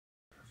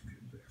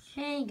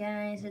Hey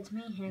guys, it's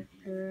me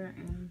Hector,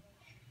 and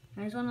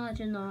I just want to let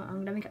you know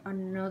I'm gonna make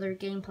another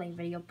gameplay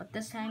video, but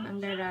this time I'm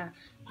gonna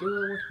do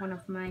it with one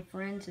of my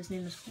friends. His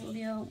name is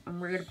Julio, and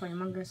we're gonna play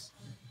Among Us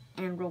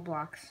and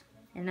Roblox.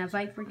 And if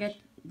I forget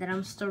that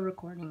I'm still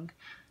recording,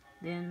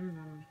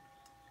 then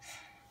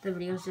the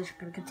video is just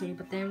gonna continue.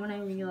 But then when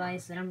I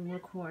realize that I'm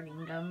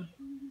recording,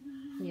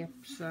 yep.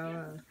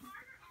 So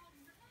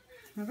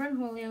my friend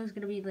Julio is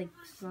gonna be like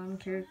some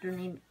character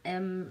named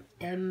M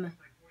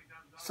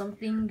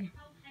something.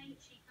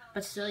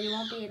 But still, you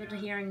won't be able to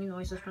hear any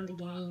noises from the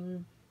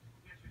game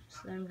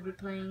that I'm going to be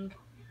playing.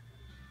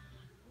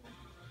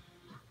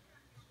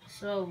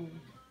 So,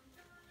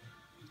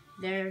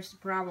 there's the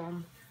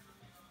problem.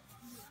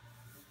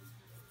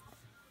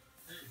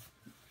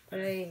 But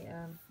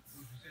I'm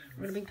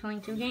going to be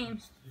playing 2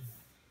 games.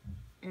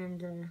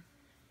 And,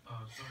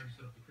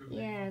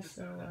 yeah,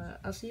 so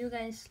I'll see you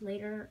guys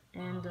later.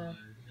 And the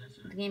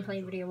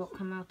gameplay video will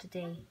come out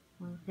today,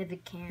 if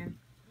it can.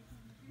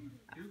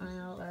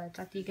 I'll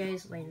talk to you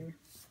guys later.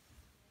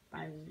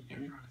 Bye.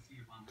 And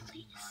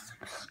please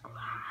subscribe.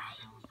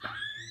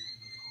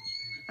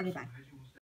 Okay, bye.